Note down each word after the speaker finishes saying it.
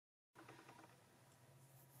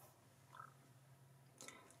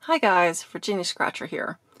Hi guys, Virginia Scratcher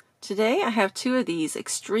here. Today I have two of these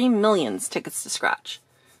Extreme Millions tickets to scratch.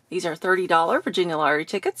 These are $30 Virginia Lottery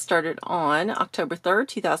tickets, started on October 3rd,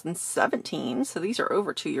 2017, so these are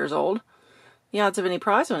over 2 years old. The odds of any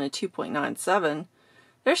prize win at 2.97.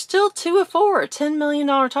 There's still 2 of 4 $10 million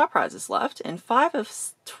top prizes left, and 5 of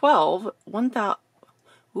 12 $1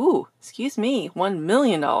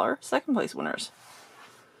 million second place winners.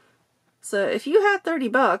 So if you had 30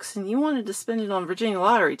 bucks and you wanted to spend it on Virginia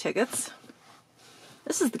Lottery tickets,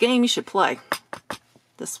 this is the game you should play.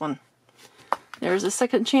 This one. There's a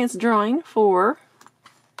second chance drawing for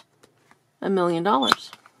 $1 million.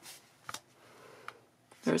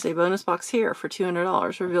 There's a bonus box here for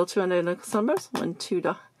 $200. Reveal 200 numbers, win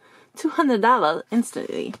 $200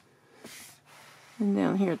 instantly. And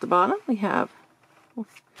down here at the bottom we have,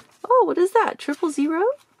 oh, what is that? 000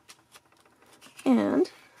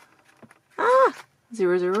 and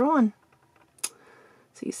 001.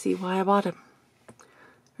 So you see why I bought them.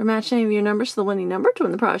 Or match any of your numbers to the winning number to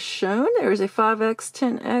win the prize shown. There is a 5x,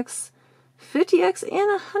 10x, 50x,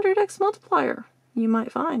 and 100x multiplier you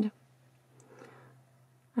might find.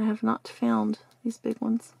 I have not found these big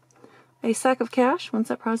ones. A sack of cash wins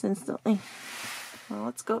that prize instantly. Well,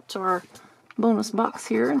 let's go up to our bonus box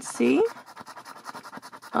here and see.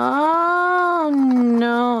 Oh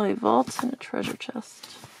no, a vault and a treasure chest.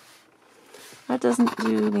 That doesn't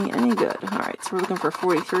do me any good. Alright, so we're looking for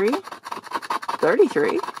 43,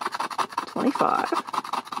 33,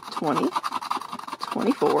 25, 20,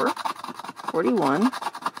 24, 41,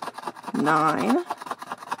 9,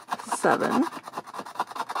 7,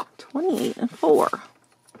 28, and 4.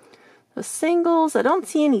 The singles, I don't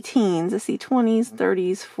see any teens. I see 20s,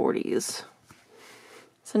 30s, 40s.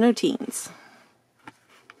 So no teens.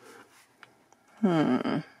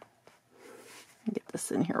 Get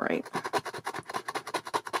this in here right.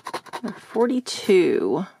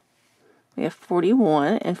 42. We have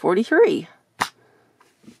 41 and 43.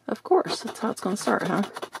 Of course, that's how it's going to start, huh?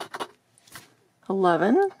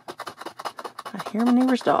 11. I hear my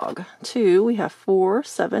neighbor's dog. 2. We have 4,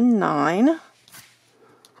 7, 9.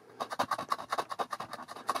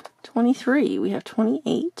 23. We have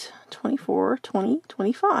 28, 24, 20,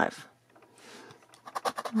 25.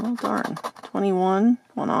 Oh, darn. 21.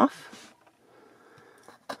 One off.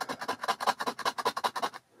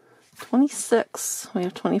 26, we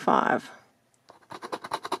have 25.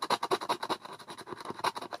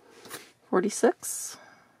 46,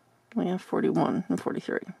 we have 41 and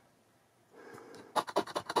 43.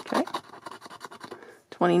 Okay.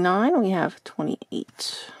 29, we have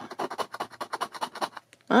 28.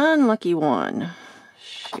 Unlucky one.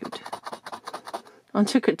 Shoot. On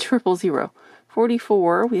to a 000.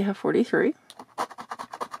 44, we have 43.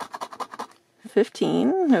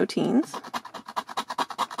 15, no teens.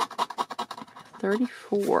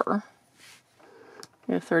 34.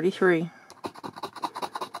 We have 33.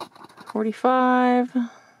 45.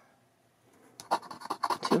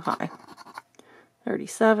 Too high.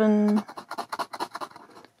 37.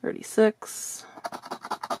 36.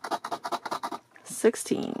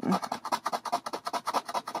 16.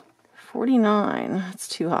 49. That's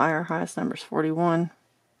too high. Our highest number is 41.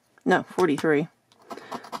 No, 43.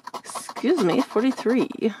 Excuse me,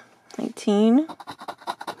 43. 19.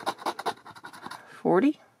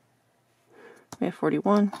 40. We have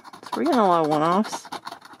 41. So we're getting a lot of one-offs.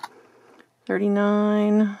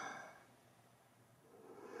 39.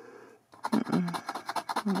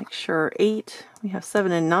 Make sure 8. We have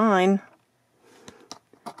 7 and 9.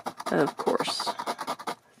 Of course.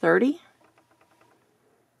 30.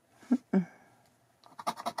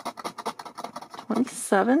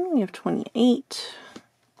 27. We have 28.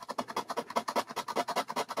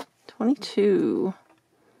 22.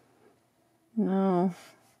 No.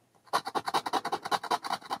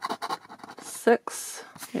 6.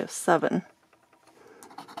 We have 7.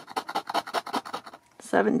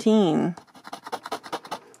 17.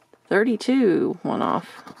 32. One off.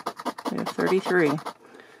 We have 33.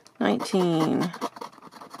 19.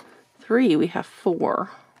 3. We have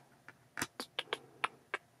 4.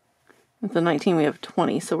 With the 19 we have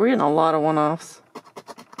 20. So we're getting a lot of one-offs.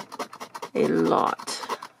 A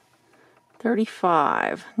lot.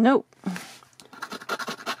 35. Nope.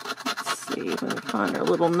 See if we can find our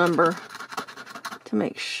little number to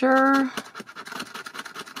make sure.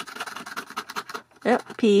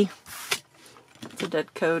 Yep, P. It's a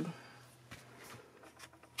dead code.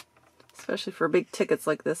 Especially for big tickets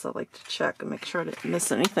like this, I like to check and make sure I didn't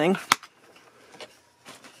miss anything.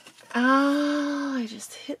 Ah, I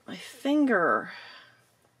just hit my finger.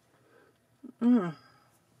 On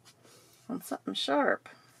something sharp.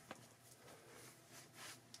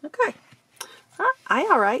 Okay.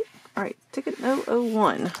 All right. All right, ticket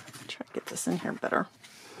 001. Try to get this in here better.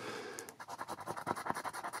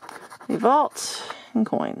 A vault and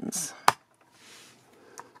coins.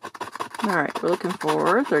 All right, we're looking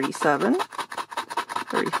for 37,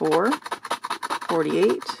 34,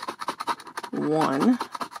 48, 1,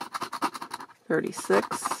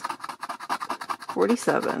 36,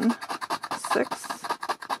 47, 6,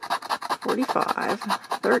 45,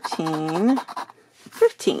 13,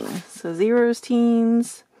 15. So zeros,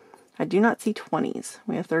 teens. I do not see 20s.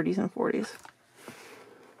 We have 30s and 40s.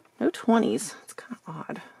 No 20s. It's kind of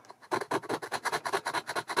odd.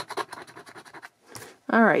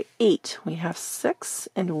 All right, 8. We have 6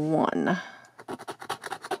 and 1.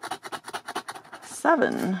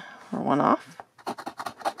 7. We're 1 off.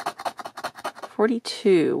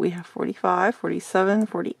 42. We have 45, 47,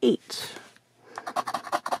 48.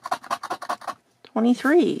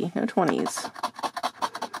 23. No 20s.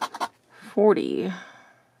 40.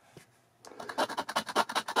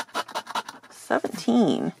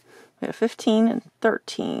 17. We have 15 and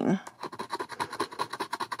 13.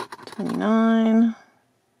 29.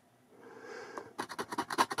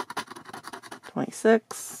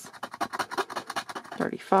 26.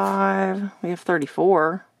 35. We have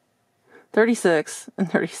 34. 36 and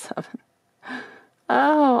 37.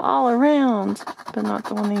 Oh, all around, but not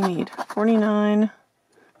the one they need. 49.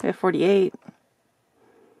 We have 48.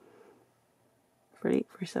 48,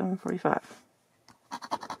 47, 45.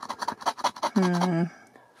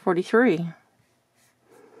 43. We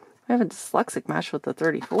have a dyslexic match with the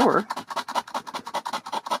 34.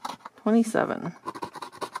 27.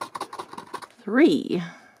 3.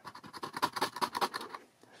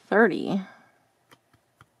 30.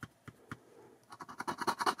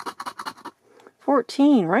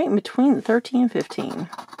 14, right in between the 13 and 15.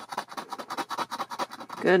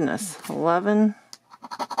 Goodness. 11.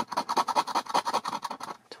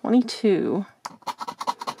 22.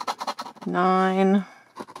 9.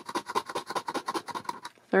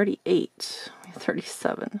 38.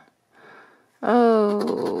 37.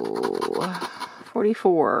 Oh.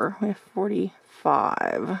 44. We have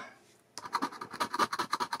 45.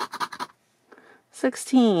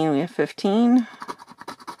 16. We have 15.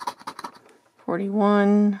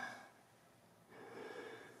 41.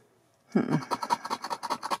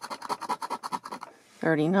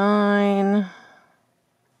 39.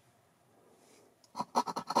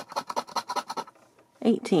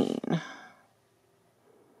 18.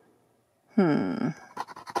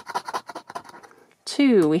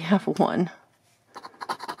 2. We have 1.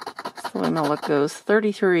 That's the way my luck goes.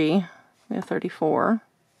 33. We have 34.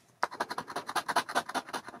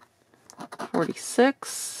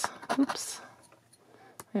 46. Oops.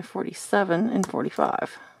 We have 47 and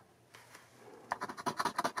 45.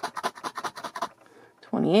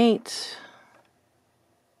 28.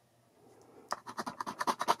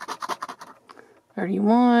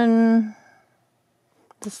 31.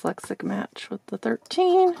 Dyslexic match with the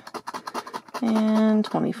 13. And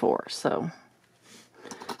 24. So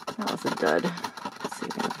that was a dud. Let's see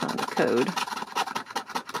if I can find the code.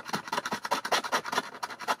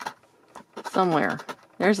 Somewhere.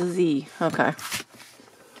 There's a Z. Okay.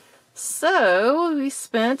 So we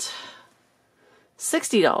spent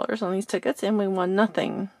 $60 on these tickets and we won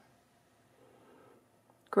nothing.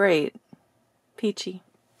 Great. Peachy.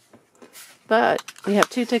 But we have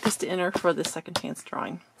 2 tickets to enter for the second chance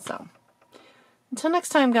drawing. So until next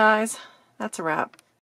time, guys, that's a wrap.